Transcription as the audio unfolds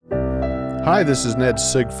Hi, this is Ned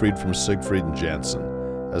Siegfried from Siegfried and Jensen.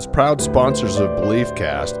 As proud sponsors of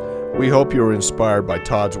BeliefCast, we hope you are inspired by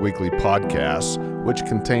Todd's weekly podcasts, which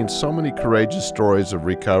contain so many courageous stories of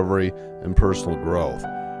recovery and personal growth.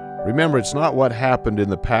 Remember, it's not what happened in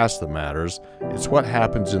the past that matters, it's what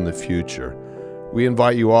happens in the future. We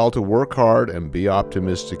invite you all to work hard and be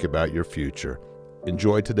optimistic about your future.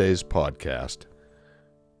 Enjoy today's podcast.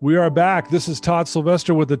 We are back. This is Todd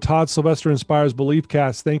Sylvester with the Todd Sylvester Inspires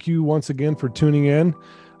BeliefCast. Thank you once again for tuning in.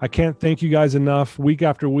 I can't thank you guys enough. Week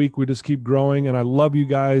after week, we just keep growing, and I love you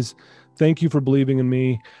guys. Thank you for believing in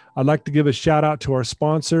me. I'd like to give a shout out to our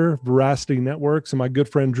sponsor, Veracity Networks, and my good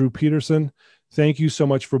friend, Drew Peterson. Thank you so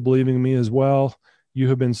much for believing in me as well. You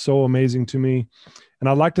have been so amazing to me. And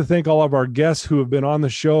I'd like to thank all of our guests who have been on the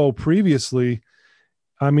show previously.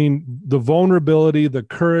 I mean, the vulnerability, the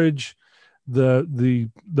courage, the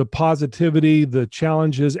positivity, the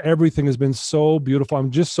challenges, everything has been so beautiful.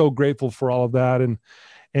 I'm just so grateful for all of that.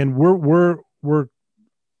 And we're going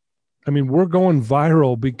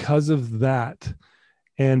viral because of that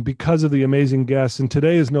and because of the amazing guests. And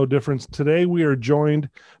today is no difference. Today we are joined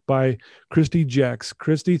by Christy Jex.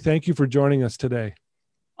 Christy, thank you for joining us today.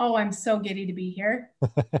 Oh, I'm so giddy to be here.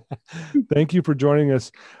 Thank you for joining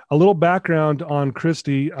us. A little background on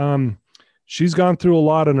Christy. She's gone through a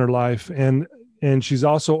lot in her life, and she's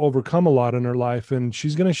also overcome a lot in her life. And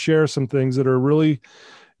she's going to share some things that are really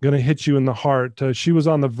going to hit you in the heart. She was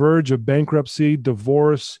on the verge of bankruptcy,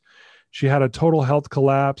 divorce. She had a total health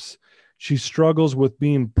collapse. She struggles with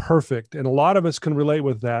being perfect. And a lot of us can relate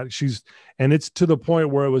with that. And it's to the point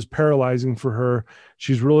where it was paralyzing for her.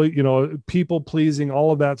 She's really, people pleasing,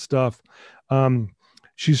 all of that stuff.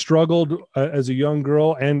 She struggled as a young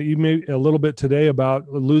girl, and even a little bit today about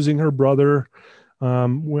losing her brother.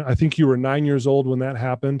 I think you were 9 years old when that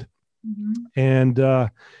happened. Mm-hmm. And,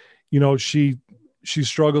 she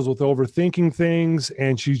struggles with overthinking things,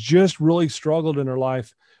 and she's just really struggled in her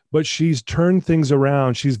life, but she's turned things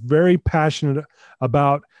around. She's very passionate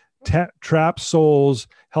about trapped souls,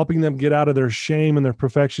 helping them get out of their shame and their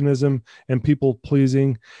perfectionism and people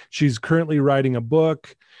pleasing. She's currently writing a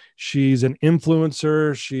book. She's an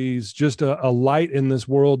influencer. She's just a light in this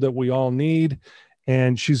world that we all need.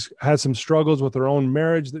 And she's had some struggles with her own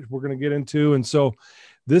marriage that we're going to get into. And so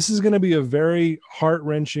this is going to be a very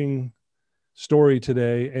heart-wrenching story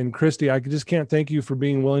today. And Christy, I just can't thank you for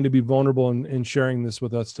being willing to be vulnerable and sharing this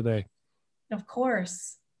with us today. Of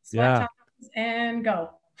course. Yeah. And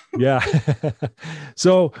go. Yeah.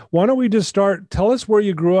 So why don't we just start? Tell us where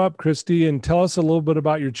you grew up, Christy, and tell us a little bit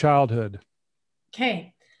about your childhood.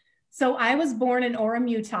 Okay. So I was born in Orem,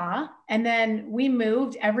 Utah, and then we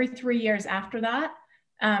moved every 3 years after that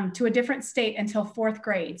to a different state until fourth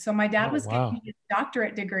grade. So my dad was getting his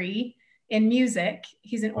doctorate degree in music.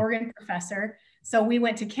 He's an organ professor. So we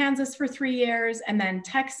went to Kansas for 3 years, and then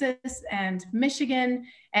Texas and Michigan.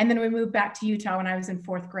 And then we moved back to Utah when I was in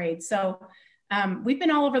fourth grade. So we've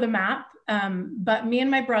been all over the map. But me and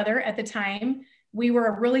my brother at the time, we were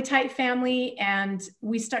a really tight family, and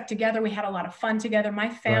we stuck together. We had a lot of fun together. My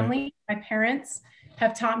family, my parents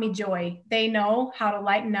have taught me joy. They know how to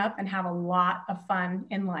lighten up and have a lot of fun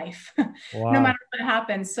in life, no matter what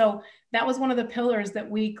happens. So that was one of the pillars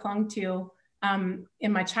that we clung to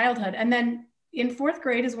in my childhood. And then in fourth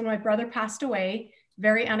grade is when my brother passed away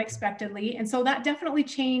very unexpectedly. And so that definitely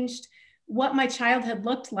changed what my childhood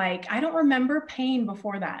looked like. I don't remember pain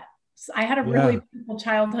before that. So I had a really beautiful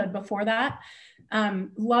childhood before that.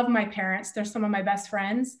 Love my parents. They're some of my best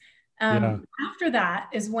friends. After that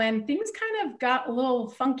is when things kind of got a little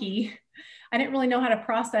funky. I didn't really know how to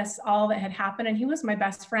process all that had happened, and he was my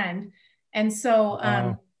best friend. And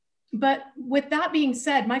so, but with that being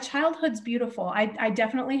said, my childhood's beautiful. I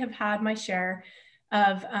definitely have had my share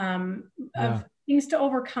of things to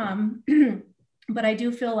overcome, but I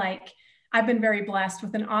do feel like I've been very blessed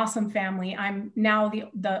with an awesome family. I'm now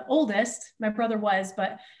the oldest. My brother was,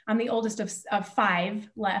 but I'm the oldest of five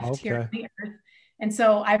left here on the earth. And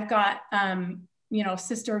so I've got,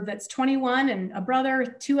 sister that's 21 and a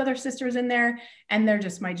brother, two other sisters in there, and they're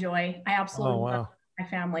just my joy. I absolutely love my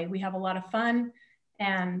family. We have a lot of fun,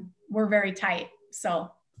 and we're very tight. So.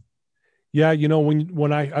 Yeah.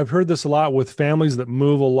 When I've heard this a lot with families that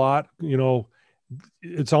move a lot,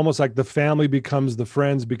 it's almost like the family becomes the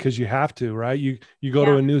friends because you have to, right? You go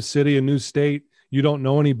to a new city, a new state, you don't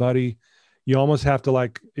know anybody. You almost have to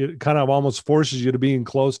it kind of almost forces you to being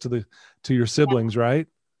close to your siblings, right?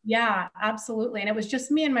 Yeah, absolutely. And it was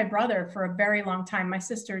just me and my brother for a very long time. My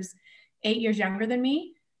sister's 8 years younger than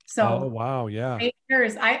me. So 8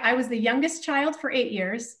 years. I was the youngest child for 8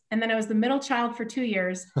 years. And then I was the middle child for 2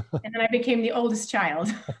 years. And then I became the oldest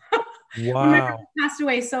child. when my brother Wow. passed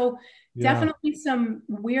away. So Yeah, definitely some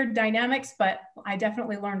weird dynamics, but I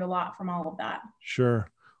definitely learned a lot from all of that. sure.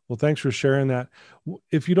 Well, thanks for sharing that.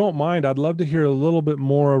 If you don't mind, I'd love to hear a little bit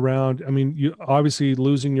more around, I mean, you obviously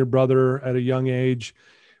losing your brother at a young age.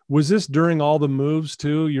 Was this during all the moves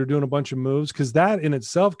too? You're doing a bunch of moves because that in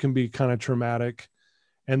itself can be kind of traumatic.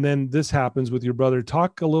 And then this happens with your brother.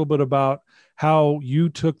 Talk a little bit about how you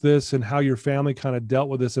took this and how your family kind of dealt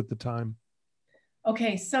with this at the time.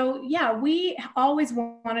 Okay, so yeah, we always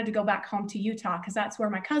wanted to go back home to Utah because that's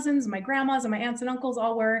where my cousins, my grandmas, and my aunts and uncles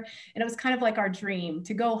all were. And it was kind of like our dream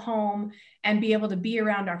to go home and be able to be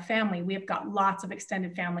around our family. We have got lots of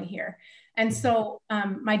extended family here. And so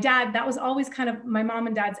my dad, that was always kind of my mom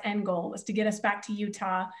and dad's end goal, was to get us back to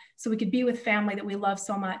Utah so we could be with family that we love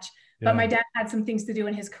so much. But my dad had some things to do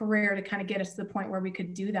in his career to kind of get us to the point where we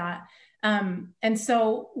could do that. And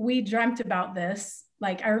so we dreamt about this.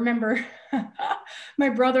 Like I remember my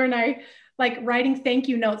brother and I like writing thank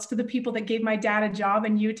you notes to the people that gave my dad a job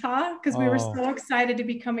in Utah because we were so excited to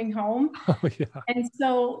be coming home. Oh, yeah. And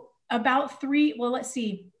so about let's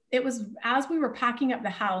see, it was as we were packing up the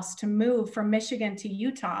house to move from Michigan to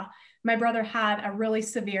Utah, my brother had a really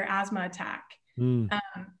severe asthma attack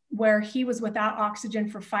where he was without oxygen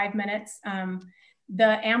for 5 minutes.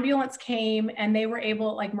 The ambulance came and they were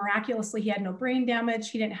able, like miraculously, he had no brain damage.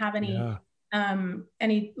 He didn't have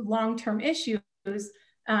any long-term issues.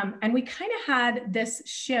 And we kind of had this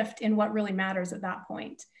shift in what really matters at that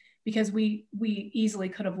point, because we easily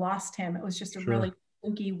could have lost him. It was just a really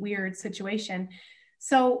spooky, weird situation.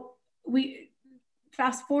 So we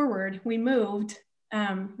fast forward, we moved.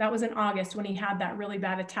 That was in August when he had that really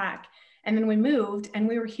bad attack. And then we moved and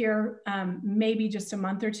we were here maybe just a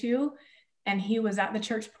month or two. And he was at the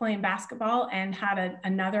church playing basketball and had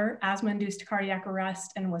another asthma-induced cardiac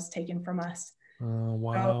arrest and was taken from us. Oh,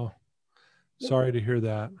 wow. So, sorry to hear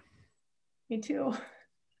that. Me too.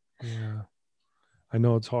 Yeah. I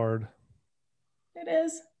know it's hard. It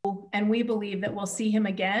is. And we believe that we'll see him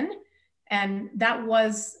again. And that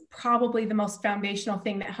was probably the most foundational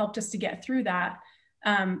thing that helped us to get through that.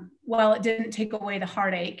 Well, it didn't take away the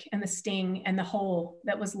heartache and the sting and the hole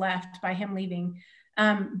that was left by him leaving.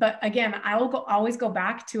 But again, I will always go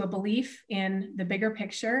back to a belief in the bigger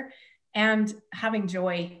picture and having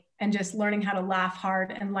joy and just learning how to laugh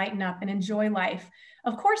hard and lighten up and enjoy life.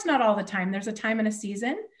 Of course, not all the time. There's a time and a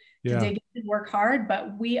season to dig in and work hard,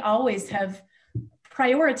 but we always have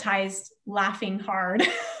prioritized laughing hard.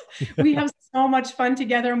 We have so much fun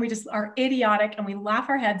together and we just are idiotic and we laugh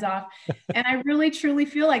our heads off. And I really, truly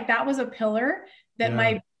feel like that was a pillar that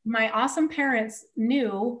my awesome parents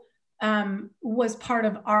knew was part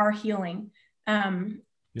of our healing.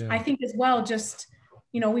 I think as well, just,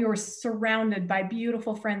 we were surrounded by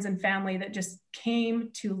beautiful friends and family that just came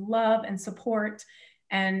to love and support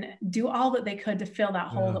and do all that they could to fill that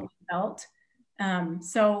hole that we felt.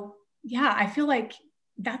 So yeah, I feel like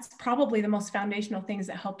that's probably the most foundational things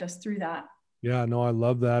that helped us through that. Yeah, no, I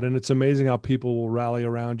love that. And it's amazing how people will rally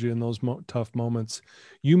around you in those tough moments.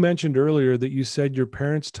 You mentioned earlier that you said your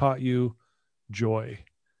parents taught you joy.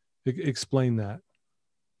 Explain that.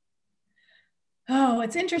 Oh,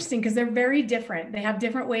 it's interesting because they're very different. They have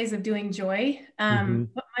different ways of doing joy.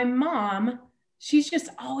 But my mom, she's just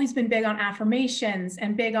always been big on affirmations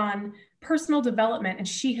and big on personal development. And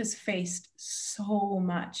she has faced so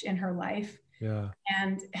much in her life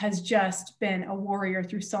and has just been a warrior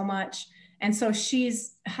through so much. And so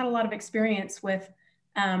she's had a lot of experience with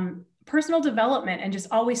personal development and just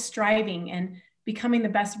always striving and becoming the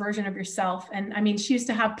best version of yourself. And I mean, she used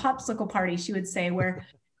to have popsicle parties, she would say, where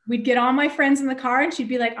we'd get all my friends in the car and she'd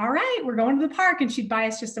be like, all right, we're going to the park. And she'd buy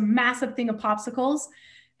us just a massive thing of popsicles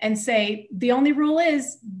and say, the only rule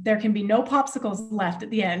is there can be no popsicles left at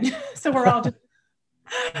the end. So we're all just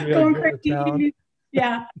going crazy.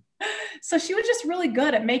 Yeah. So she was just really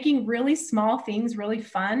good at making really small things really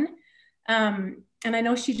fun. And I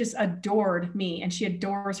know she just adored me and she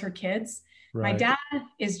adores her kids. Right. My dad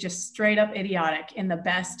is just straight up idiotic in the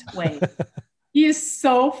best way. He is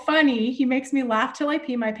so funny. He makes me laugh till I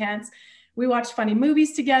pee my pants. We watch funny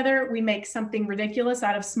movies together. We make something ridiculous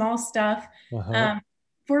out of small stuff.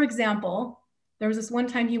 For example, there was this one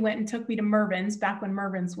time he went and took me to Mervyn's back when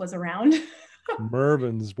Mervyn's was around.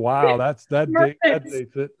 Mervyn's. Wow. That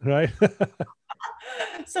dates it, right?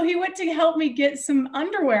 So he went to help me get some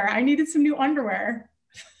underwear. I needed some new underwear.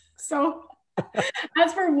 So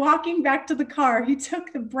as we're walking back to the car, he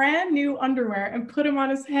took the brand new underwear and put them on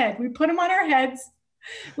his head. We put them on our heads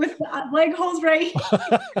with leg holes right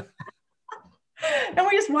here. And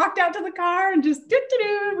we just walked out to the car and just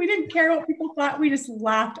we didn't care what people thought. We just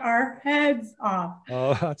laughed our heads off.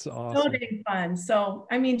 Oh, that's awesome. So dang fun. So,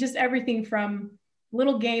 I mean, just everything from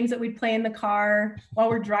little games that we'd play in the car while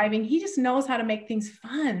we're driving. He just knows how to make things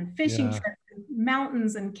fun, fishing trips,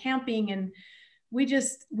 mountains and camping. And we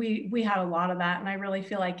had a lot of that. And I really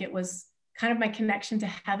feel like it was kind of my connection to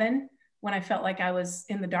heaven when I felt like I was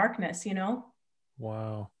in the darkness, you know?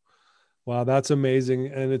 Wow. Wow. That's amazing.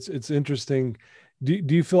 And it's interesting. Do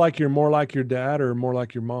you feel like you're more like your dad or more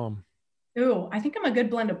like your mom? Ooh, I think I'm a good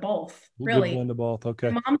blend of both, really. Good blend of both.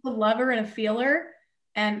 Okay. My mom's a lover and a feeler,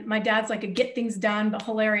 and my dad's like a get things done, but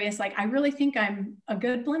hilarious. Like, I really think I'm a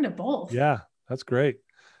good blend of both. Yeah, that's great.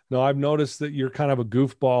 No, I've noticed that you're kind of a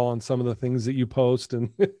goofball on some of the things that you post,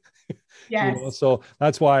 and yes. So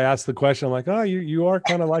that's why I asked the question. I'm like, oh, you are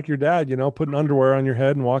kind of like your dad, putting underwear on your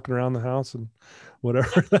head and walking around the house and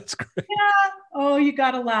whatever. That's great. Yeah. Oh, you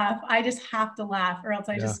got to laugh. I just have to laugh, or else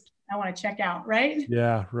I want to check out. Right.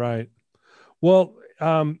 Yeah. Right. Well,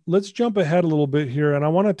 let's jump ahead a little bit here. And I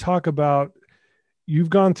want to talk about, you've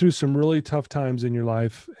gone through some really tough times in your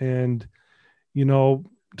life, and,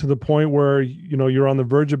 to the point where, you're on the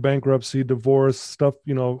verge of bankruptcy, divorce, stuff,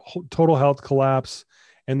 total health collapse,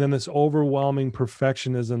 and then this overwhelming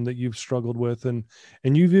perfectionism that you've struggled with. And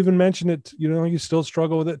you've even mentioned it, you still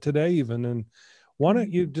struggle with it today even. And why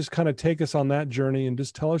don't you just kind of take us on that journey and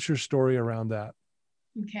just tell us your story around that?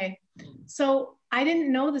 Okay. So I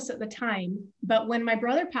didn't know this at the time, but when my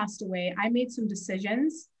brother passed away, I made some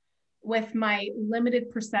decisions with my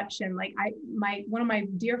limited perception. Like one of my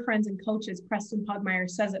dear friends and coaches, Preston Pugmire,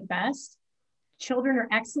 says it best: children are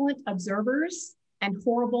excellent observers and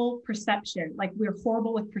horrible perception. Like, we're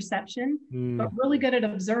horrible with perception, but really good at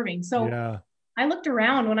observing. So I looked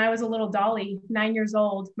around when I was a little dolly, 9 years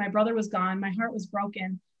old. My brother was gone. My heart was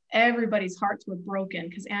broken. Everybody's hearts were broken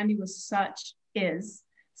because Andy was such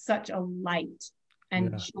a light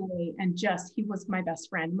and joy, and he was my best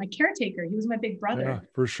friend, my caretaker. He was my big brother. Yeah,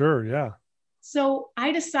 for sure. Yeah. So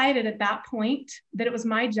I decided at that point that it was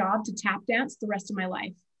my job to tap dance the rest of my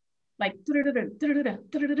life. Like,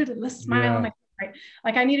 let's smile on my right.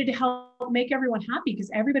 Like, I needed to help make everyone happy because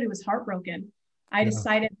everybody was heartbroken. I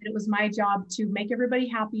decided that it was my job to make everybody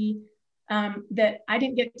happy, that I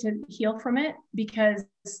didn't get to heal from it because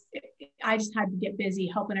I just had to get busy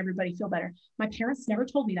helping everybody feel better. My parents never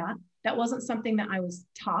told me that. That wasn't something that I was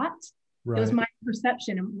taught. Right. It was my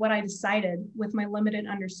perception and what I decided with my limited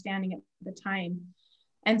understanding at the time.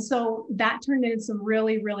 And so that turned into some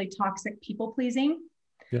really, really toxic people pleasing.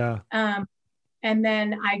 Yeah. And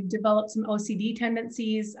then I developed some OCD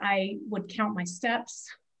tendencies. I would count my steps.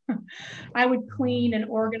 I would clean and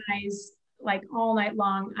organize like all night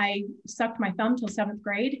long. I sucked my thumb till 7th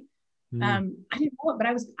grade. I didn't know it, but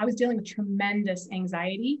I was dealing with tremendous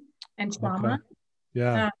anxiety and trauma. Okay.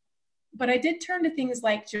 Yeah. But I did turn to things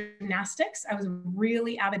like gymnastics. I was a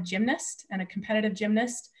really avid gymnast and a competitive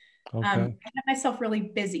gymnast. Okay. I had myself really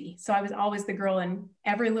busy. So I was always the girl in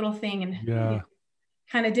every little thing, and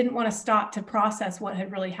kind of didn't want to stop to process what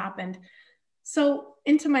had really happened. So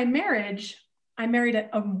into my marriage, I married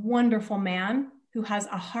a wonderful man who has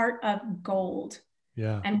a heart of gold.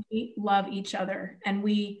 Yeah. And we love each other, and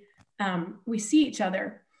we see each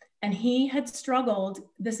other. And he had struggled.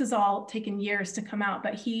 This has all taken years to come out,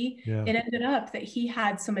 but it ended up that he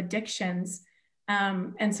had some addictions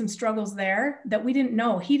and some struggles there that we didn't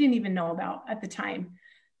know. He didn't even know about at the time.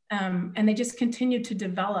 And they just continued to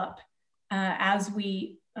develop as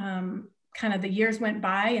we kind of the years went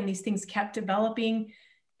by, and these things kept developing.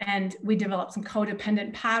 And we developed some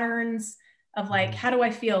codependent patterns of like, how do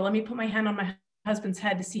I feel? Let me put my hand on my husband's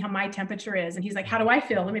head to see how my temperature is. And he's like, how do I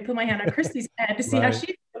feel? Let me put my hand on Christy's head to see how she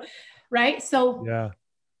feels. Right. So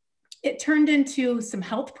it turned into some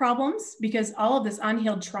health problems because all of this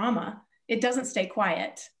unhealed trauma, it doesn't stay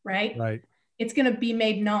quiet. Right. It's going to be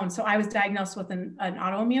made known. So I was diagnosed with an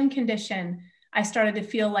autoimmune condition. I started to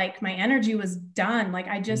feel like my energy was done. Like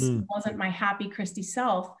I just wasn't my happy Christy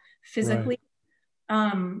self physically.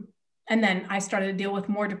 And then I started to deal with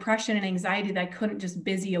more depression and anxiety that I couldn't just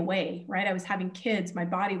busy away, right? I was having kids. My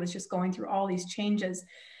body was just going through all these changes.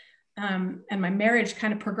 And my marriage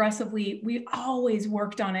kind of progressively, we always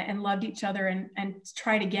worked on it and loved each other and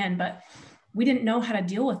tried again, but we didn't know how to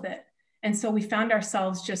deal with it. And so we found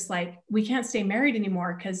ourselves just like, we can't stay married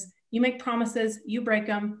anymore because you make promises, you break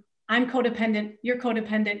them. I'm codependent, you're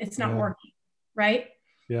codependent. It's not working, right?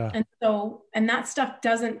 Yeah. And so, and that stuff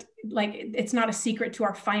doesn't like, it's not a secret to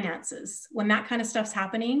our finances. When that kind of stuff's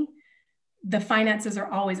happening, the finances are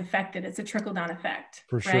always affected. It's a trickle down effect.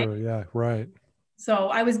 For sure. Yeah. Right. So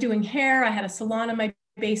I was doing hair. I had a salon in my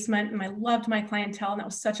basement, and I loved my clientele, and that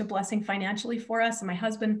was such a blessing financially for us. And my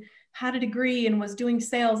husband had a degree and was doing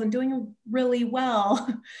sales and doing really well.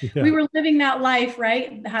 Yeah. We were living that life,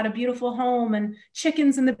 right? Had a beautiful home and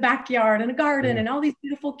chickens in the backyard and a garden and all these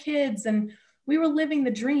beautiful kids. And we were living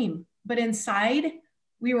the dream. But inside,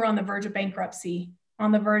 we were on the verge of bankruptcy,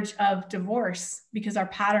 on the verge of divorce, because our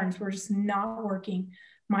patterns were just not working.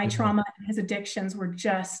 My trauma and his addictions were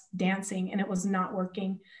just dancing, and it was not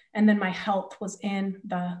working. And then my health was in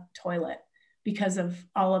the toilet because of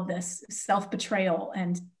all of this self-betrayal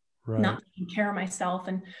and not taking care of myself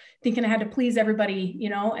and thinking I had to please everybody, you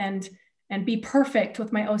know, and be perfect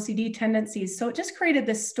with my OCD tendencies. So it just created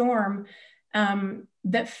this storm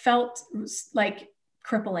that felt like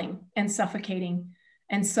crippling and suffocating.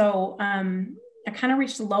 And so I kind of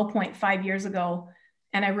reached a low point 5 years ago,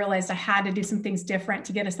 and I realized I had to do some things different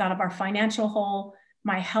to get us out of our financial hole,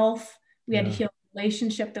 my health. We had to heal the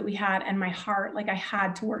relationship that we had, and my heart. Like I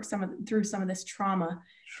had to work through some of this trauma.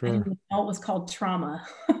 Sure. I didn't even know it was called trauma.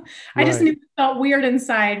 I just knew it felt weird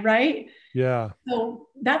inside, right? Yeah. So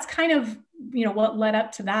that's kind of, you know, what led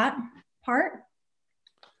up to that part.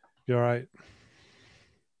 You're right.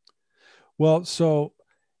 Well, so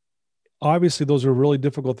obviously those are really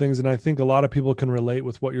difficult things. And I think a lot of people can relate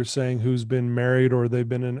with what you're saying, who's been married or they've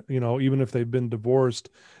been in, you know, even if they've been divorced,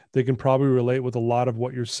 they can probably relate with a lot of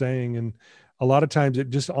what you're saying. And a lot of times it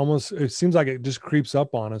just it seems like it just creeps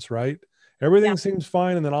up on us, right? Everything seems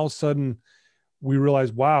fine. And then all of a sudden we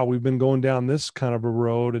realize, wow, we've been going down this kind of a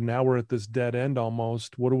road and now we're at this dead end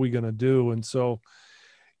almost. What are we going to do? And so,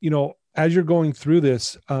 you know, as you're going through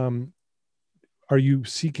this, are you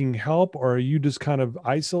seeking help, or are you just kind of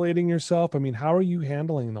isolating yourself? I mean, how are you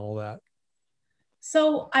handling all that?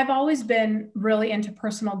 So I've always been really into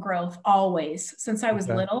personal growth, always. Since I was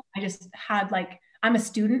little, I just had I'm a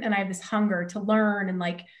student and I have this hunger to learn. And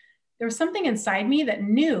there was something inside me that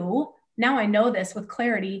knew, now I know this with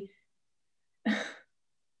clarity.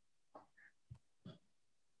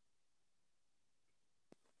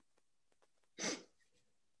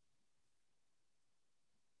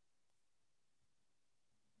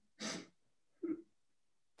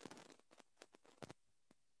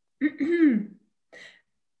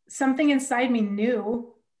 Something inside me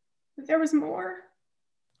knew that there was more.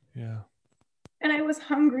 Yeah. And I was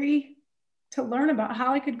hungry to learn about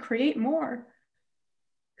how I could create more.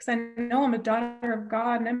 Because I know I'm a daughter of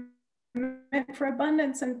God, and I'm meant for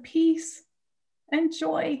abundance and peace and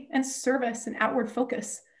joy and service and outward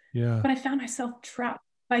focus. Yeah. But I found myself trapped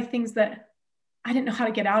by things that I didn't know how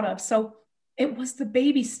to get out of. So it was the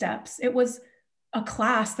baby steps. It was a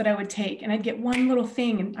class that I would take, and I'd get one little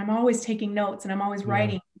thing, and I'm always taking notes and I'm always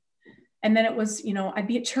writing. And then it was, you know, I'd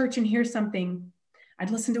be at church and hear something.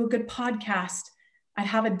 I'd listen to a good podcast. I'd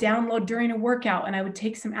have a download during a workout, and I would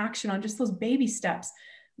take some action on just those baby steps.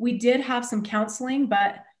 We did have some counseling,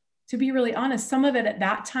 but to be really honest, some of it at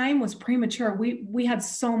that time was premature. We had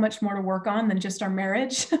so much more to work on than just our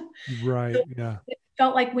marriage. Right. So yeah. It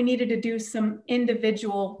felt like we needed to do some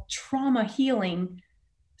individual trauma healing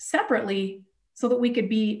separately so that we could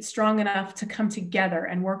be strong enough to come together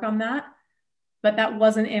and work on that. But that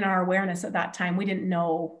wasn't in our awareness at that time. We didn't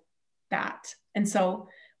know that. And so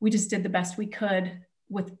we just did the best we could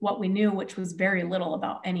with what we knew, which was very little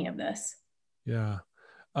about any of this. Yeah.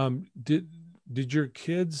 Did your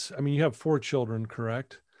kids, I mean, you have 4 children,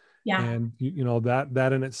 correct? Yeah. And you know,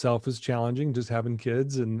 that in itself is challenging, just having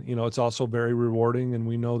kids, and, you know, it's also very rewarding, and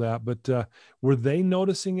we know that, but were they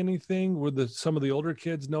noticing anything? Were some of the older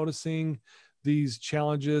kids noticing these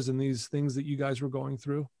challenges and these things that you guys were going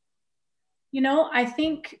through? You know, I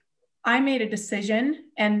think I made a decision,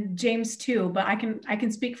 and James too, but I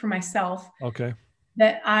can speak for myself. Okay.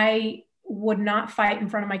 That I would not fight in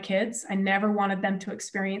front of my kids. I never wanted them to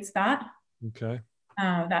experience that. Okay.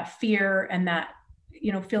 That fear and that,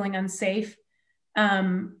 you know, feeling unsafe.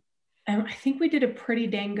 And I think we did a pretty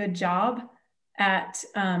dang good job at,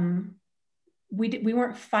 we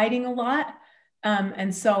weren't fighting a lot.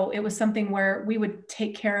 And so it was something where we would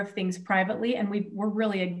take care of things privately, and we're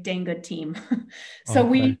really a dang good team. So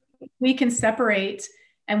okay. we can separate,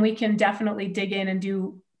 and we can definitely dig in and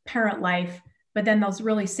do parent life, but then those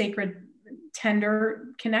really sacred, tender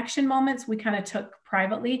connection moments we kind of took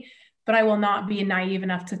privately. But I will not be naive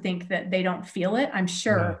enough to think that they don't feel it. I'm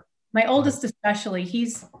sure. Yeah. My oldest, especially,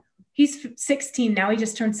 he's 16 now. He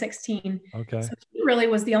just turned 16. Okay. So he really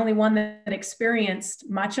was the only one that experienced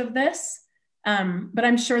much of this. But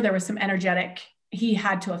I'm sure there was some energetic, he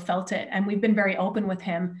had to have felt it. And we've been very open with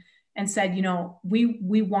him and said, you know,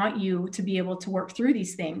 we want you to be able to work through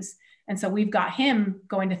these things. And so we've got him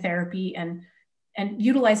going to therapy and and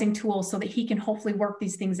utilizing tools so that he can hopefully work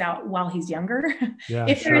these things out while he's younger. Yeah,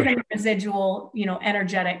 if sure. there is any residual,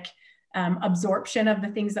 energetic absorption of the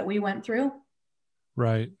things that we went through.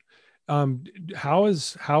 Right. How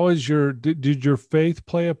is did your faith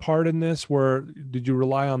play a part in this? Where did you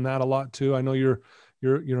rely on that a lot too? I know you're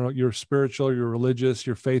spiritual, you're religious,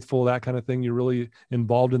 you're faithful, that kind of thing. You're really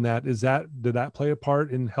involved in that. Did that play a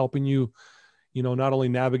part in helping you, not only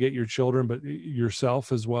navigate your children, but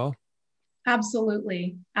yourself as well?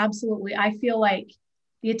 Absolutely. Absolutely. I feel like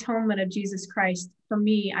the atonement of Jesus Christ, for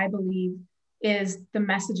me, I believe, is the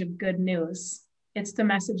message of good news. It's the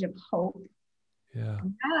message of hope. Yeah.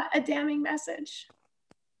 Not a damning message.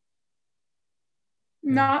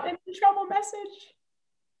 Yeah. Not an in trouble message.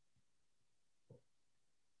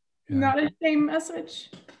 Yeah. Not a shame message.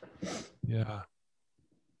 Yeah.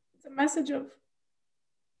 It's a message of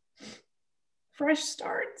fresh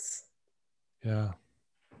starts. Yeah.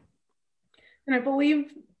 And I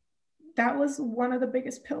believe that was one of the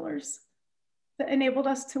biggest pillars that enabled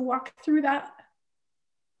us to walk through that.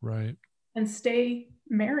 Right. And stay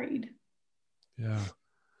married. Yeah.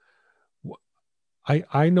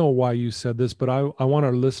 I know why you said this, but I want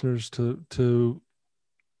our listeners to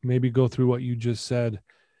maybe go through what you just said.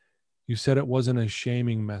 You said it wasn't a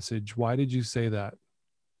shaming message. Why did you say that?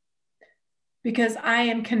 Because I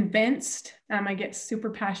am convinced, I'm going to get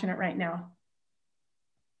super passionate right now.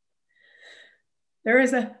 There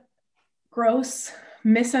is a gross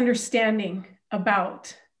misunderstanding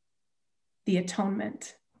about the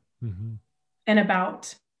atonement and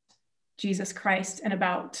about Jesus Christ and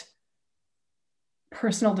about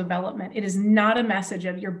personal development. It is not a message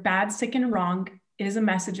of you're bad, sick, and wrong. It is a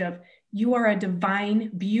message of you are a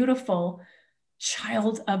divine, beautiful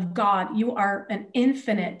child of God. You are an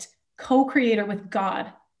infinite co-creator with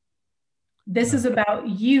God. This is about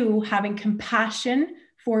you having compassion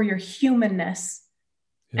for your humanness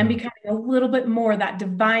and becoming a little bit more that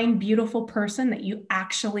divine, beautiful person that you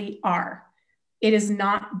actually are. It is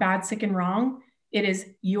not bad, sick, and wrong. It is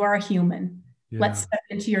you are a human. Let's step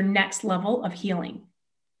into your next level of healing.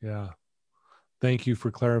 Yeah. Thank you for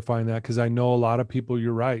clarifying that, because I know a lot of people,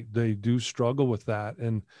 you're right, they do struggle with that.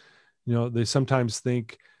 And, they sometimes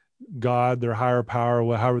think God, their higher power,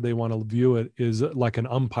 however they want to view it, is like an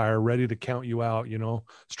umpire ready to count you out,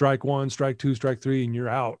 strike one, strike two, strike three, and you're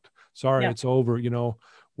out. Sorry, it's over,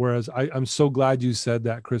 Whereas I'm so glad you said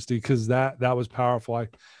that, Christy, because that was powerful.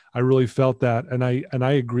 I really felt that. And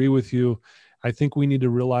I agree with you. I think we need to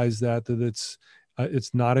realize that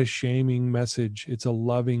it's not a shaming message. It's a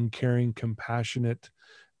loving, caring, compassionate,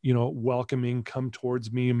 welcoming, come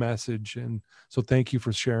towards me message. And so thank you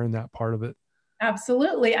for sharing that part of it.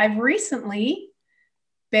 Absolutely. I've recently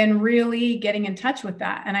been really getting in touch with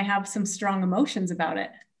that, and I have some strong emotions about it.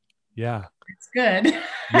 Yeah. It's good.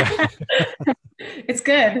 Yeah. It's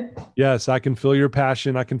good. Yes. I can feel your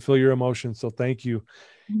passion. I can feel your emotion. So thank you.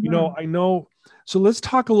 Mm-hmm. I know. So let's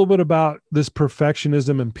talk a little bit about this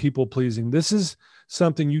perfectionism and people pleasing. This is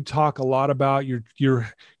something you talk a lot about. You're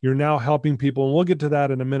now helping people, and we'll get to that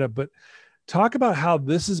in a minute, but talk about how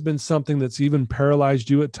this has been something that's even paralyzed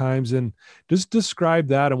you at times, and just describe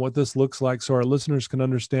that and what this looks like so our listeners can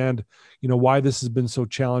understand, why this has been so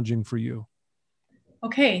challenging for you.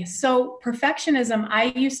 Okay. So perfectionism, I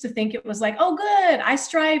used to think it was like, oh, good. I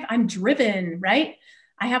strive. I'm driven, right?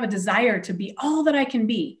 I have a desire to be all that I can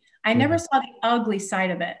be. I never saw the ugly side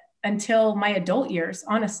of it until my adult years,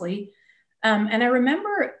 honestly. And I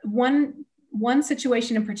remember one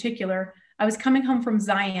situation in particular. I was coming home from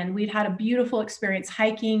Zion. We'd had a beautiful experience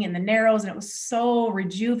hiking in the Narrows, and it was so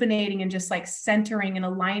rejuvenating and just like centering and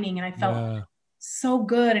aligning. And I felt so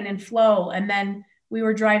good and in flow. And then we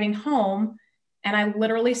were driving home, and I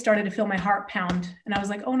literally started to feel my heart pound. And I was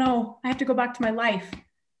like, oh no, I have to go back to my life.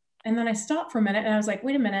 And then I stopped for a minute and I was like,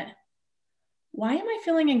 wait a minute. Why am I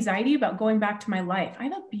feeling anxiety about going back to my life? I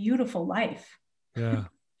have a beautiful life. Yeah.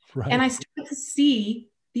 Right. And I started to see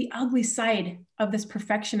the ugly side of this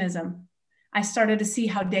perfectionism. I started to see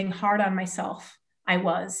how dang hard on myself I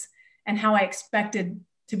was, and how I expected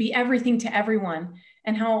to be everything to everyone,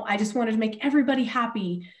 and how I just wanted to make everybody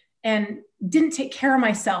happy and didn't take care of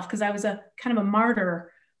myself because I was a kind of a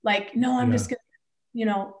martyr. Like, no, I'm just going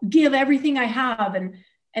to, give everything I have.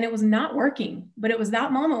 And it was not working. But it was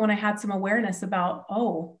that moment when I had some awareness about,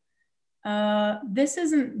 this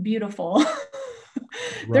isn't beautiful.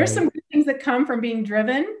 There's some good things that come from being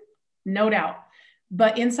driven, no doubt.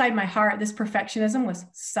 But inside my heart, this perfectionism was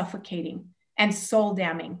suffocating and soul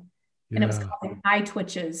damning. And it was causing eye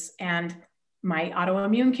twitches and my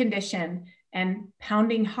autoimmune condition and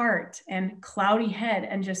pounding heart and cloudy head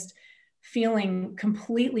and just feeling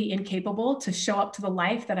completely incapable to show up to the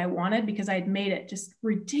life that I wanted because I had made it just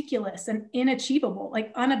ridiculous and inachievable,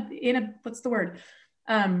 like what's the word?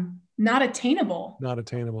 Not attainable. Not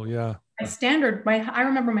attainable. Yeah. My standard, I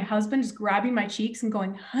remember my husband just grabbing my cheeks and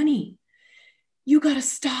going, honey, you got to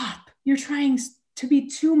stop. You're trying to be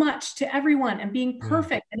too much to everyone and being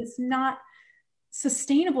perfect. And it's not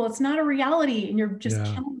sustainable. It's not a reality. And you're just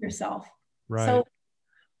killing yourself. Right. So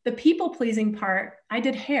the people pleasing part, I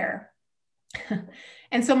did hair.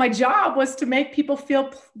 And so my job was to make people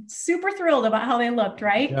feel super thrilled about how they looked.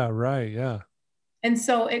 Right. Yeah. Right. Yeah. And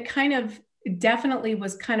so it definitely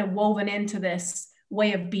was kind of woven into this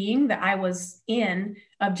way of being that I was in,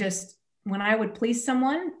 of just when I would please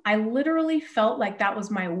someone, I literally felt like that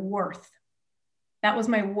was my worth. That was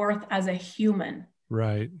my worth as a human.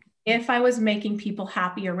 Right. If I was making people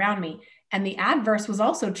happy around me. And the adverse was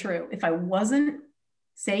also true. If I wasn't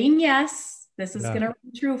saying yes, this is going to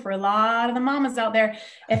be true for a lot of the mamas out there.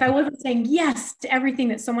 If I wasn't saying yes to everything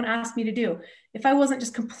that someone asked me to do, if I wasn't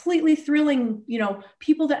just completely thrilling,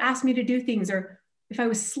 people that asked me to do things, or if I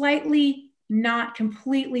was slightly not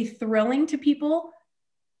completely thrilling to people,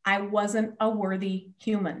 I wasn't a worthy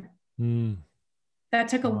human. That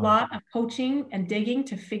took a lot of coaching and digging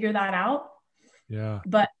to figure that out. Yeah.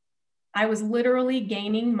 But I was literally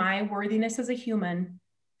gaining my worthiness as a human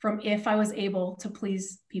from if I was able to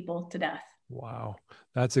please people to death. Wow.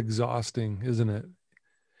 That's exhausting, isn't it?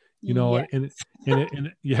 Yes.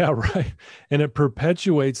 and yeah, right. And it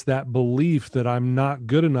perpetuates that belief that I'm not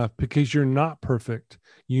good enough, because you're not perfect.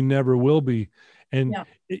 You never will be. And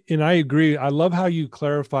I agree. I love how you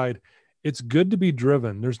clarified it's good to be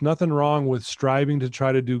driven. There's nothing wrong with striving to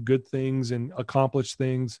try to do good things and accomplish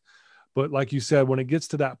things. But like you said, when it gets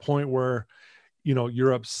to that point where,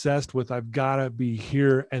 you're obsessed with, I've got to be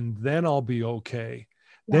here and then I'll be okay.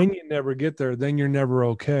 Then you never get there. Then you're never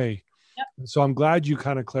okay. Yep. So I'm glad you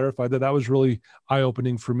kind of clarified that. That was really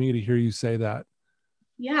eye-opening for me to hear you say that.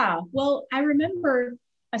 Yeah. Well, I remember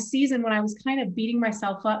a season when I was kind of beating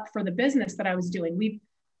myself up for the business that I was doing. We've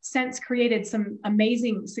since created some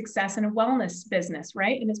amazing success in a wellness business,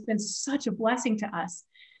 right? And it's been such a blessing to us.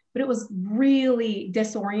 But it was really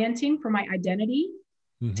disorienting for my identity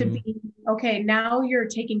to be, okay, now you're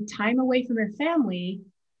taking time away from your family,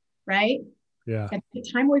 right? Yeah. And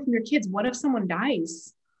time away from your kids. What if someone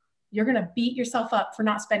dies? You're going to beat yourself up for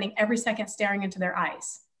not spending every second staring into their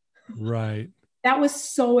eyes. Right. That was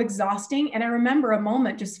so exhausting. And I remember a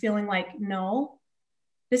moment just feeling like, no,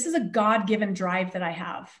 this is a God-given drive that I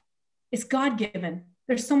have. It's God-given.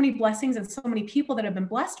 There's so many blessings and so many people that have been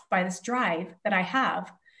blessed by this drive that I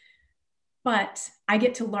have. But I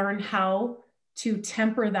get to learn how to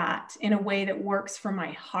temper that in a way that works for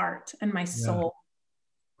my heart and my soul,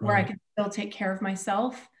 where I can still take care of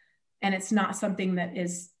myself. And it's not something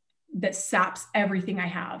that saps everything I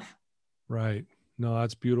have. Right. No,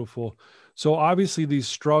 that's beautiful. So obviously these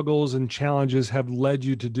struggles and challenges have led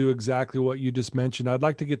you to do exactly what you just mentioned. I'd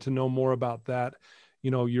like to get to know more about that.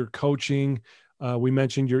 Your coaching, we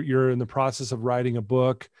mentioned you're in the process of writing a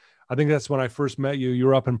book. I think that's when I first met you. You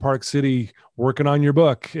were up in Park City working on your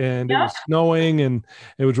book, and it was snowing, and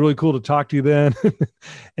it was really cool to talk to you then.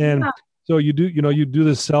 And so you do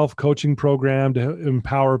this self-coaching program to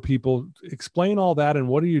empower people. Explain all that, and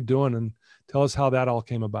what are you doing, and tell us how that all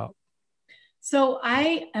came about. So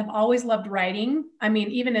I have always loved writing. I mean,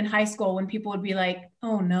 even in high school, when people would be like,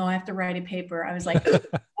 oh no, I have to write a paper, I was like,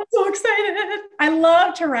 I'm so excited. I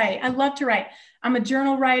love to write. I'm a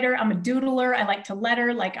journal writer. I'm a doodler. I like to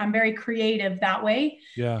letter. Like, I'm very creative that way.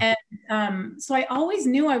 Yeah. And so I always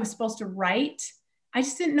knew I was supposed to write. I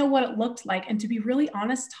just didn't know what it looked like. And to be really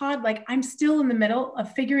honest, Todd, like, I'm still in the middle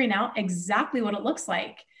of figuring out exactly what it looks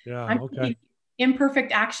like. Yeah. I'm okay.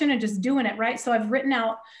 Imperfect action and just doing it, right? So I've written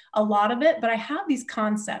out a lot of it, but I have these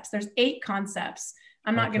concepts. There's 8 concepts.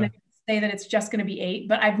 I'm not going to say that it's just going to be 8,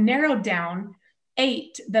 but I've narrowed down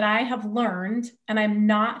 8 that I have learned and I'm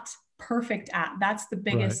not perfect at. That's the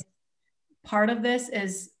biggest part of this.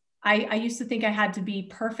 Is I used to think I had to be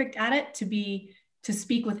perfect at it to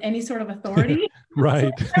speak with any sort of authority.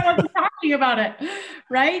 Right. So I wasn't talking about it,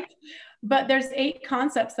 right? But there's 8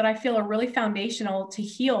 concepts that I feel are really foundational to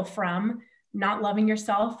heal from not loving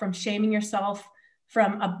yourself, from shaming yourself,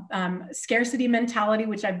 from a scarcity mentality,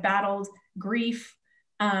 which I've battled, grief,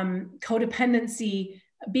 codependency,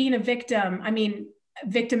 being a victim. I mean,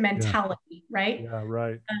 victim mentality, right? Yeah,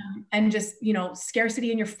 right. And just,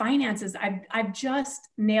 scarcity in your finances. I've just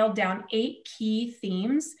nailed down 8 key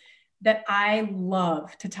themes that I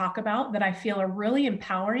love to talk about, that I feel are really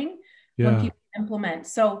empowering when people implement.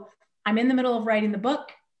 So I'm in the middle of writing the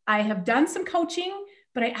book. I have done some coaching,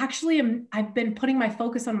 but I've been putting my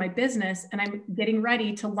focus on my business, and I'm getting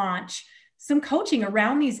ready to launch some coaching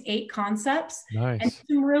around these 8 concepts. Nice. And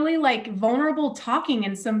some really like vulnerable talking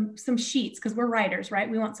and some sheets, because we're writers, right?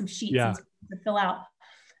 We want some sheets to fill out.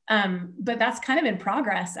 But that's kind of in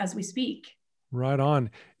progress as we speak. Right on.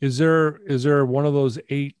 Is there one of those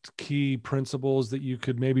 8 key principles that you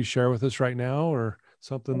could maybe share with us right now, or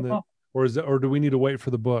something that, or do we need to wait for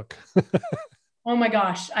the book? Oh my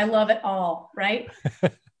gosh, I love it all, right?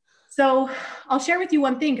 So I'll share with you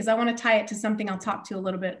one thing, because I want to tie it to something I'll talk to a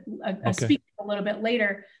little bit, speak a little bit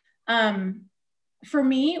later. For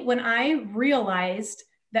me, when I realized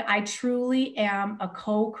that I truly am a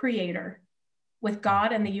co-creator with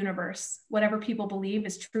God and the universe, whatever people believe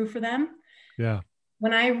is true for them. Yeah.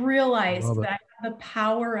 When I realized that I have the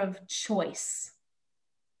power of choice,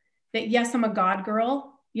 that yes, I'm a God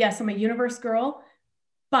girl. Yes, I'm a universe girl,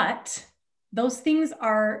 but those things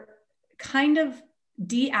are kind of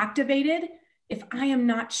deactivated if I am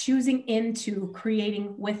not choosing into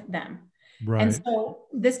creating with them. Right. And so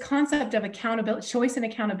this concept of accountability, choice and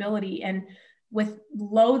accountability, and with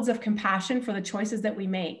loads of compassion for the choices that we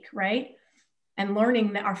make, right? And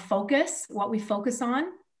learning that our focus, what we focus on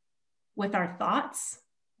with our thoughts,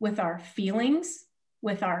 with our feelings,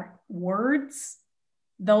 with our words,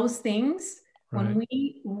 those things, right. When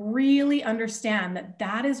we really understand that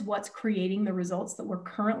that is what's creating the results that we're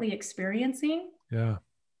currently experiencing. Yeah.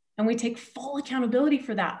 And we take full accountability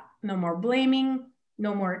for that. No more blaming,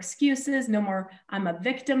 no more excuses, no more, I'm a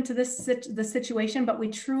victim to the situation, but we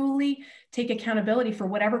truly take accountability for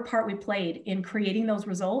whatever part we played in creating those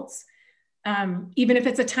results. Even if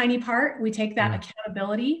it's a tiny part, we take that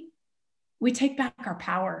accountability, we take back our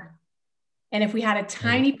power. And if we had a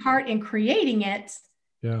tiny part in creating it,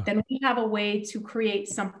 then we have a way to create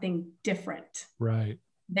something different. Right.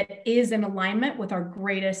 That is in alignment with our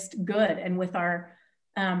greatest good and with our,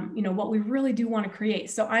 what we really do want to create.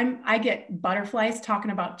 So I get butterflies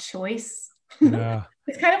talking about choice. Yeah.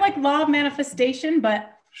 It's kind of like law of manifestation,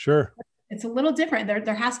 but sure, it's a little different.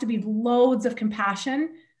 There has to be loads of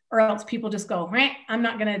compassion, or else people just go, I'm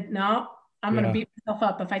going to beat myself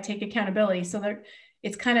up if I take accountability. So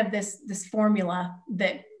it's kind of this formula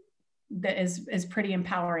that is pretty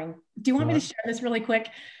empowering. Do you want me to share this really quick?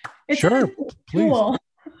 It's sure, please. Tool.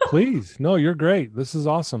 Please. No, you're great. This is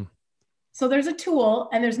awesome. So there's a tool,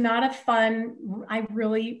 and there's not a fun, I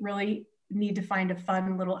really, really need to find a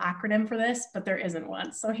fun little acronym for this, but there isn't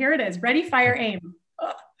one. So here it is. Ready, fire, aim.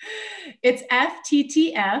 It's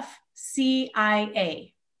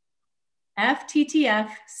FTTF-CIA.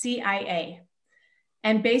 FTTF-CIA.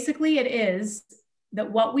 And basically it is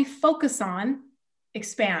that what we focus on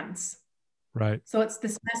expands. Right. So it's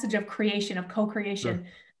this message of creation, of co-creation. Sure.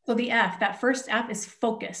 So the F, that first F is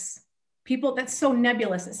focus. People, that's so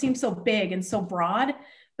nebulous. It seems so big and so broad,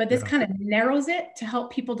 but this kind of narrows it to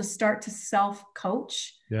help people to start to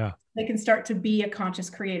self-coach. Yeah. They can start to be a conscious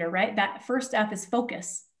creator, right? That first F is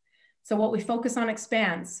focus. So what we focus on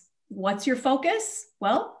expands. What's your focus?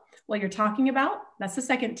 Well, what you're talking about, that's the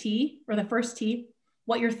second T, or the first T.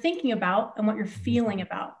 What you're thinking about and what you're feeling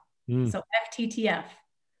about. So FTTF.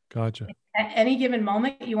 Gotcha. At any given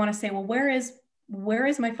moment, you want to say, well, where is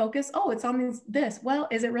my focus? Oh, it's on this. Well,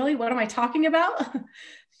 is it really? What am I talking about?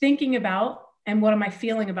 Thinking about, and what am I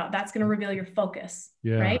feeling about? That's going to reveal your focus.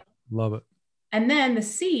 Yeah. Right. Love it. And then the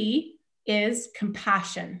C is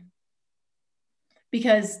compassion,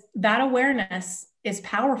 because that awareness is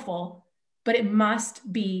powerful, but it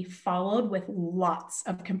must be followed with lots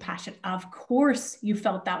of compassion. Of course you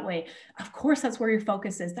felt that way. Of course, that's where your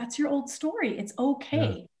focus is. That's your old story. It's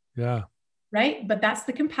okay. Yeah. Right. But that's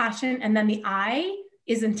the compassion. And then the I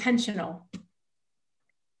is intentional.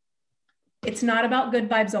 It's not about good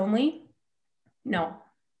vibes only. No,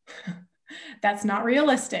 that's not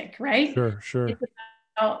realistic. Right. Sure. It's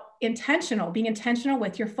about intentional, being intentional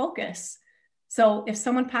with your focus. So if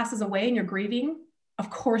someone passes away and you're grieving, of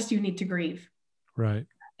course you need to grieve. Right.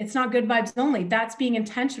 It's not good vibes only. That's being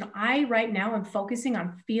intentional. I right now am focusing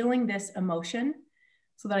on feeling this emotion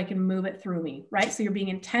so that I can move it through me. Right. So you're being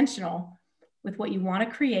intentional with what you want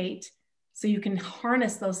to create so you can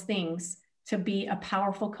harness those things to be a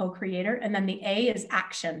powerful co-creator. And then the A is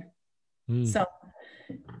action. So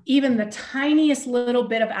even the tiniest little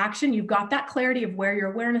bit of action, you've got that clarity of where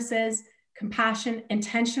your awareness is, compassion,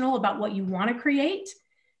 intentional about what you want to create.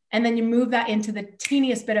 And then you move that into the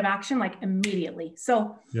teeniest bit of action, like immediately.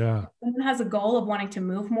 So if someone has a goal of wanting to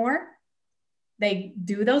move more, they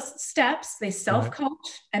do those steps, they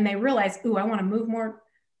self-coach, and they realize, ooh, I want to move more,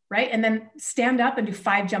 right? And then stand up and do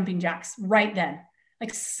 5 jumping jacks right then.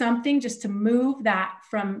 Like something just to move that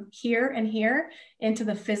from here and here into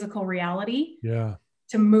the physical reality. Yeah.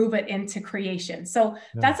 to move it into creation. So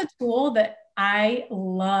that's a tool that I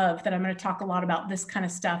love, that I'm going to talk a lot about this kind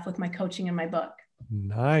of stuff with my coaching in my book.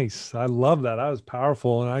 Nice. I love that. That was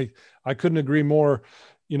powerful. And I couldn't agree more.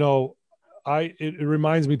 You know, it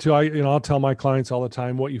reminds me too, I'll tell my clients all the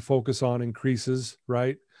time, what you focus on increases,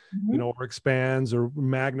 right? You know, or expands or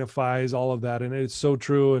magnifies, all of that. And it's so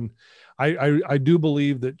true. And I do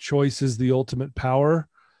believe that choice is the ultimate power.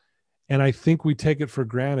 And I think we take it for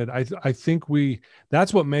granted. I think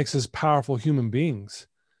that's what makes us powerful human beings.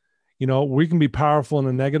 You know, we can be powerful in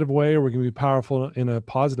a negative way, or we can be powerful in a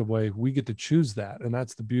positive way. We get to choose that. And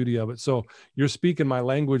that's the beauty of it. So you're speaking my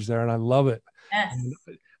language there, and I love it. Yes.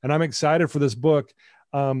 And I'm excited for this book.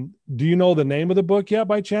 Do you know the name of the book yet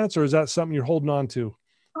by chance, or is that something you're holding on to?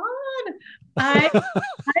 I'm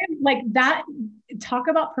like that. Talk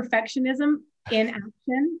about perfectionism in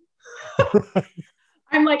action. Right.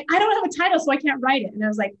 I'm like, I don't have a title, so I can't write it. And I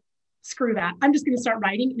was like, screw that. I'm just going to start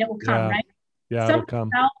writing, and it will come, right? Yeah, Something it'll come.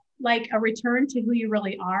 about like a return to who you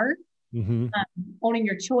really are, owning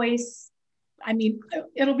your choice. I mean,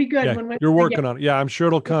 it'll be good when you're working on it. Yeah, I'm sure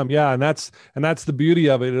it'll come. Yeah, and that's the beauty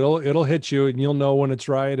of it. It'll hit you, and you'll know when it's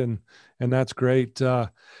right, and that's great.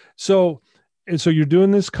 So you're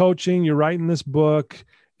doing this coaching, you're writing this book.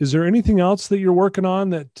 Is there anything else that you're working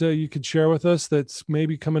on that you could share with us that's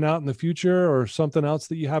maybe coming out in the future, or something else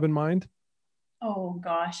that you have in mind? Oh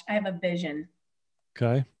gosh, I have a vision.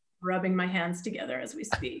 Okay. Rubbing my hands together as we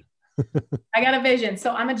speak. I got a vision.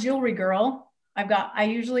 So I'm a jewelry girl. I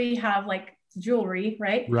usually have like jewelry,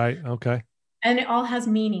 right? Right. Okay. And it all has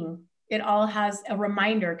meaning. It all has a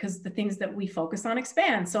reminder, because the things that we focus on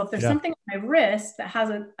expand. So if there's something on my wrist that has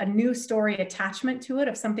a new story attachment to it,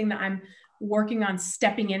 of something that I'm working on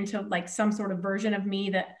stepping into, like some sort of version of me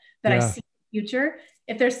that I see in the future,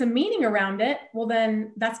 if there's some meaning around it, well,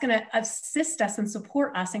 then that's going to assist us and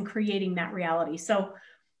support us in creating that reality. So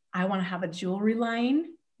I want to have a jewelry line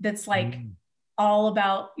that's like all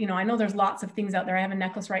about, I know there's lots of things out there. I have a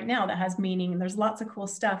necklace right now that has meaning, and there's lots of cool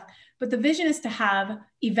stuff, but the vision is to have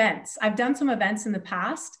events. I've done some events in the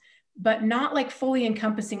past, but not like fully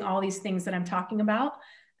encompassing all these things that I'm talking about.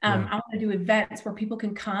 I want to do events where people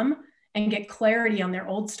can come and get clarity on their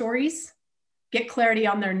old stories, get clarity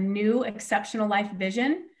on their new exceptional life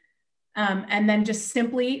vision, and then just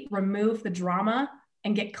simply remove the drama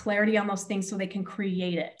and get clarity on those things so they can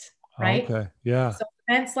create it, right? Okay, yeah. So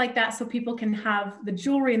events like that, so people can have the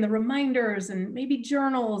jewelry and the reminders, and maybe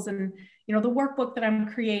journals, and the workbook that I'm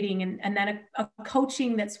creating, and then a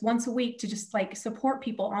coaching that's once a week to just like support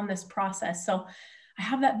people on this process. So I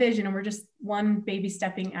have that vision, and we're just one baby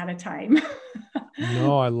stepping at a time.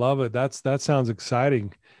 No, I love it. That sounds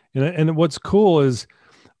exciting. And what's cool is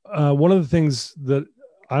one of the things that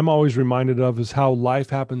I'm always reminded of is how life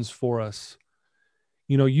happens for us.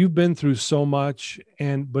 You've been through so much,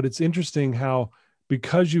 but it's interesting how,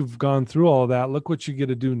 because you've gone through all of that, look what you get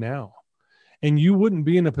to do now. And you wouldn't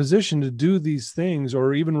be in a position to do these things,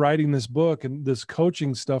 or even writing this book and this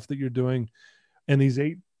coaching stuff that you're doing, and these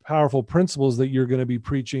 8 powerful principles that you're going to be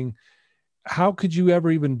preaching. How could you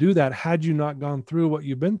ever even do that had you not gone through what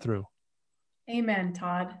you've been through? Amen,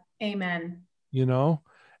 Todd. Amen.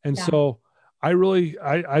 And so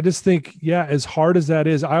I just think, as hard as that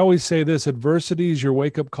is, I always say this: adversity is your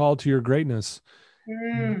wake up call to your greatness.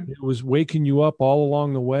 It was waking you up all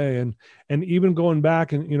along the way. And even going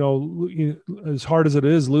back and, as hard as it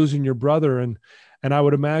is losing your brother, and I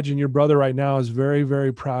would imagine your brother right now is very,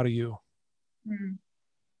 very proud of you.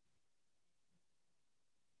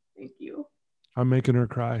 Thank you. I'm making her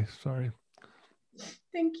cry. Sorry.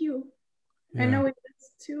 Thank you. I know it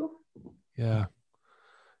is too. Yeah.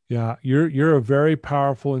 Yeah. You're a very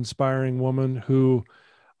powerful, inspiring woman who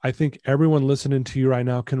I think everyone listening to you right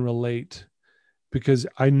now can relate, because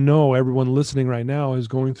I know everyone listening right now is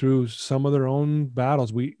going through some of their own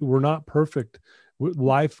battles. We're not perfect.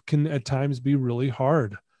 Life can at times be really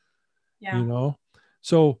hard,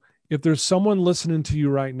 So if there's someone listening to you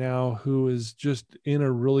right now who is just in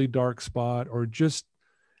a really dark spot, or just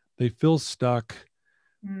they feel stuck,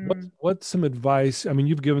 what's some advice? I mean,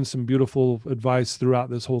 you've given some beautiful advice throughout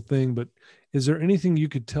this whole thing, but is there anything you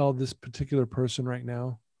could tell this particular person right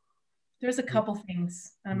now? There's a couple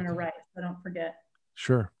things I'm going to write, so don't forget.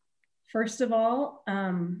 Sure. First of all,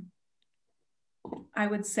 I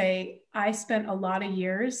would say I spent a lot of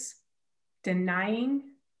years denying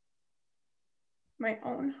my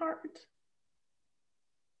own heart.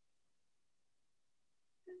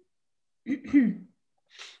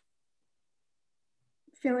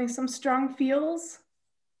 Feeling some strong feels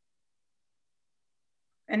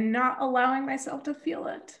and not allowing myself to feel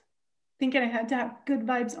it. Thinking I had to have good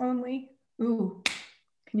vibes only. Ooh,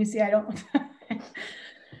 can you see I don't?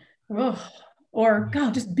 Ugh. Or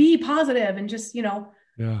God, just be positive and just,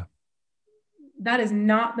 Yeah. That is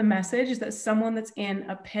not the message that someone that's in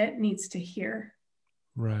a pit needs to hear.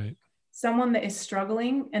 Right. Someone that is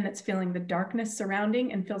struggling and that's feeling the darkness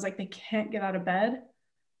surrounding and feels like they can't get out of bed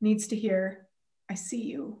needs to hear, I see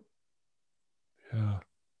you. Yeah.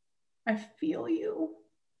 I feel you.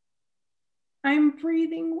 I'm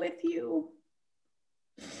breathing with you.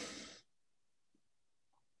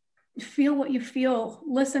 Feel what you feel.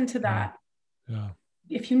 Listen to that. Yeah.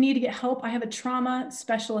 If you need to get help, I have a trauma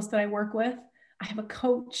specialist that I work with. I have a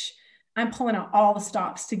coach. I'm pulling out all the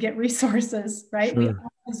stops to get resources, right? Sure. We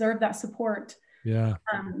all deserve that support. Yeah.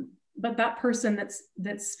 But that person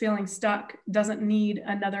that's feeling stuck doesn't need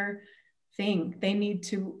another thing. They need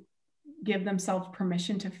to give themselves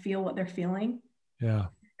permission to feel what they're feeling. Yeah.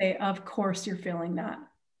 Of course you're feeling that.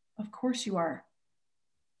 Of course you are.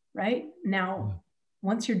 Right? Now,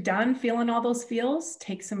 once you're done feeling all those feels,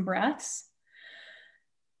 take some breaths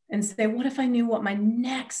and say, what if I knew what my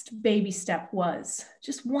next baby step was?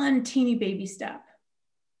 Just one teeny baby step.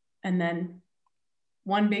 And then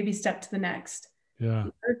one baby step to the next. Yeah.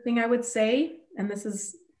 The third thing I would say, and this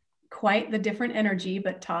is quite the different energy,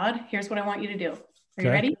 but Todd, here's what I want you to do. Are you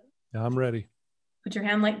ready? Yeah, I'm ready. Put your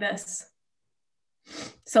hand like this.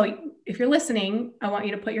 So if you're listening, I want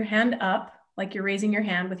you to put your hand up, like you're raising your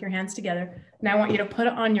hand with your hands together. Now I want you to put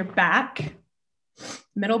it on your back,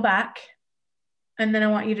 middle back. And then I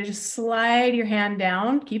want you to just slide your hand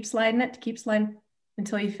down, keep sliding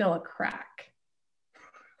until you feel a crack.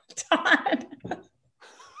 Todd.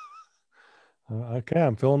 Okay,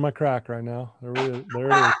 I'm feeling my crack right now. There it is.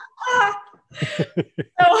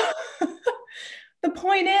 So, the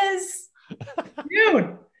point is,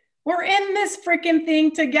 dude, we're in this freaking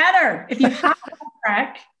thing together. If you have a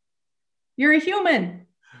crack, you're a human.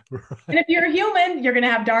 Right. And if you're a human, you're going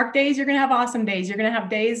to have dark days. You're going to have awesome days. You're going to have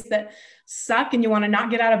days that suck and you want to not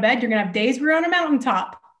get out of bed. You're going to have days where you're on a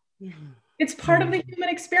mountaintop. It's part of the human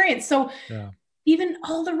experience. So even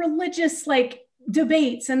all the religious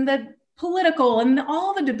debates and the political and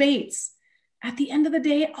all the debates, at the end of the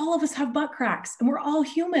day, all of us have butt cracks and we're all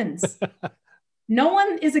humans. No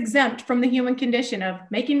one is exempt from the human condition of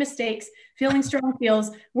making mistakes, feeling strong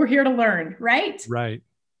feels. We're here to learn, right? Right.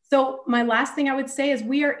 So my last thing I would say is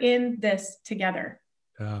we are in this together.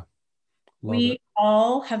 Yeah. We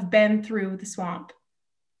all have been through the swamp.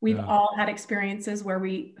 We've all had experiences where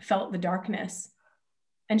we felt the darkness.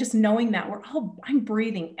 And just knowing that I'm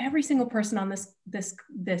breathing. Every single person on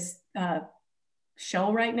this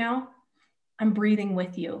show right now, I'm breathing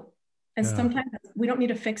with you. And sometimes we don't need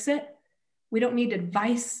to fix it. We don't need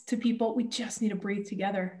advice to people. We just need to breathe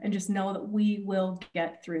together and just know that we will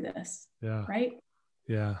get through this. Yeah. Right?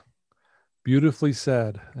 Yeah. Beautifully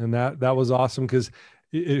said. And that was awesome because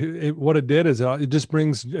what it did is it just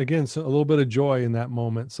brings, again, a little bit of joy in that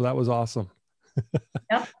moment. So that was awesome.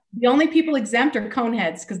 Yep. The only people exempt are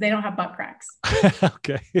coneheads because they don't have butt cracks.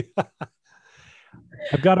 Okay.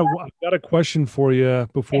 I've got a question for you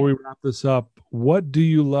before we wrap this up. What do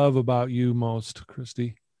you love about you most,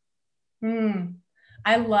 Christy?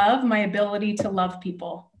 I love my ability to love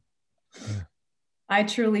people. Yeah. I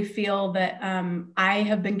truly feel that I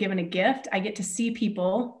have been given a gift. I get to see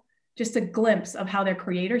people, just a glimpse of how their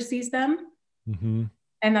creator sees them. Mm-hmm.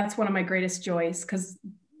 And that's one of my greatest joys because,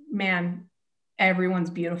 man, everyone's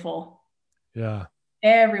beautiful. Yeah.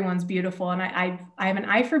 Everyone's beautiful. And I have an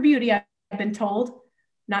eye for beauty. I've been told,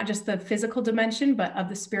 not just the physical dimension, but of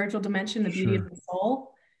the spiritual dimension, the beauty of the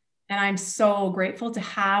soul. And I'm so grateful to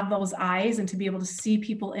have those eyes and to be able to see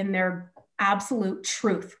people in their absolute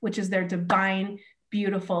truth, which is their divine,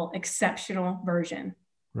 beautiful, exceptional version.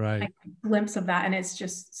 Right. I get a glimpse of that. And it's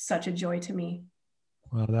just such a joy to me.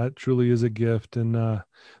 Well, that truly is a gift. And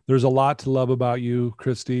there's a lot to love about you,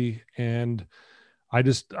 Christy. And I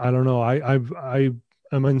don't know. I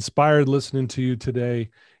am inspired listening to you today.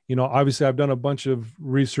 You know, obviously I've done a bunch of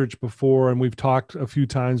research before and we've talked a few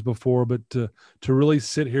times before, but to really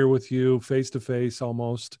sit here with you face to face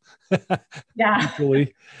almost.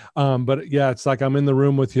 Equally. But yeah, it's like I'm in the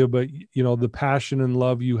room with you, but you know, the passion and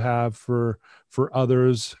love you have for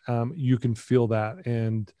others, you can feel that.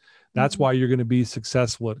 And that's why you're going to be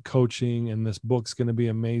successful at coaching, and this book's going to be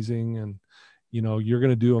amazing. And you know, you're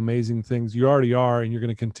going to do amazing things. You already are, and you're going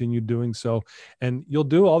to continue doing so. And you'll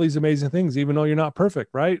do all these amazing things, even though you're not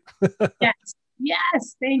perfect, right?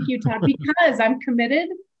 Yes. Thank you, Todd, because I'm committed.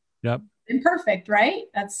 Yep. Imperfect, right?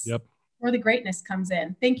 That's where the greatness comes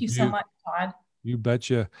in. Thank you so much, Todd. You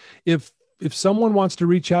betcha. If someone wants to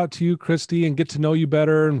reach out to you, Christy, and get to know you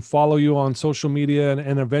better and follow you on social media,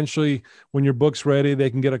 and eventually when your book's ready, they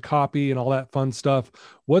can get a copy and all that fun stuff,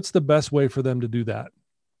 what's the best way for them to do that?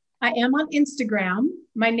 I am on Instagram.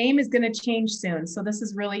 My name is going to change soon. So this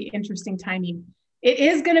is really interesting timing. It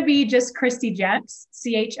is going to be just Christy Jex,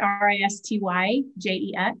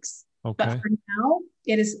 ChristyJex. Okay. But for now,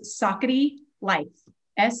 it is Sockety Life,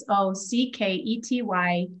 Sockety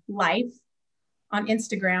Life on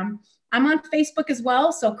Instagram. I'm on Facebook as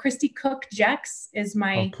well. So Christy Cook Jex is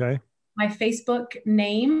my Facebook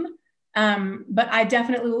name. But I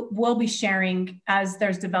definitely will be sharing as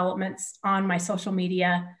there's developments on my social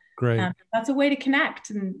media. Great. That's a way to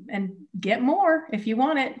connect and get more if you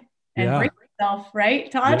want it and bring yourself,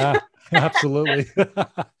 right, Todd? Yeah, absolutely.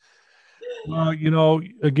 Well,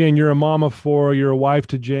 again, you're a mom of 4, you're a wife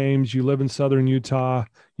to James, you live in Southern Utah,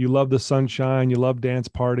 you love the sunshine, you love dance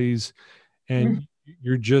parties, and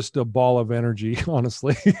you're just a ball of energy,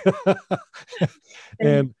 honestly.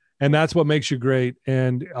 and that's what makes you great.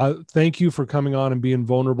 And thank you for coming on and being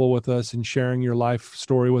vulnerable with us and sharing your life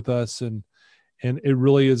story with us. And it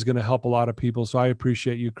really is going to help a lot of people. So I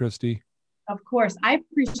appreciate you, Christy. Of course. I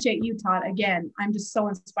appreciate you, Todd. Again, I'm just so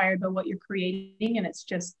inspired by what you're creating, and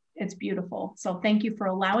it's beautiful. So thank you for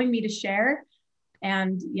allowing me to share.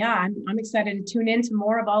 And yeah, I'm excited to tune into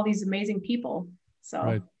more of all these amazing people. So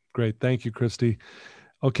right. Great. Thank you, Christy.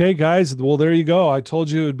 Okay, guys. Well, there you go. I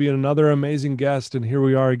told you it would be another amazing guest, and here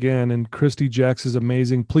we are again. And Christy Jex is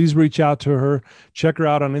amazing. Please reach out to her. Check her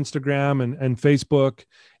out on Instagram and Facebook,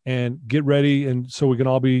 and get ready. And so we can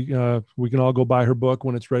all go buy her book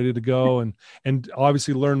when it's ready to go, and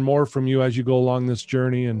obviously learn more from you as you go along this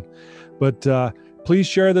journey. But please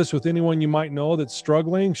share this with anyone you might know that's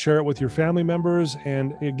struggling. Share it with your family members.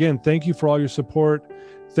 And again, thank you for all your support.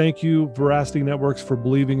 Thank you, Veracity Networks, for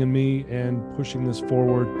believing in me and pushing this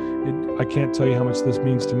forward. I can't tell you how much this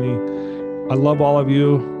means to me. I love all of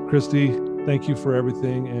you. Christy, thank you for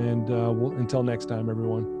everything. And until next time,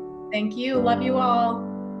 everyone. Thank you. Love you all.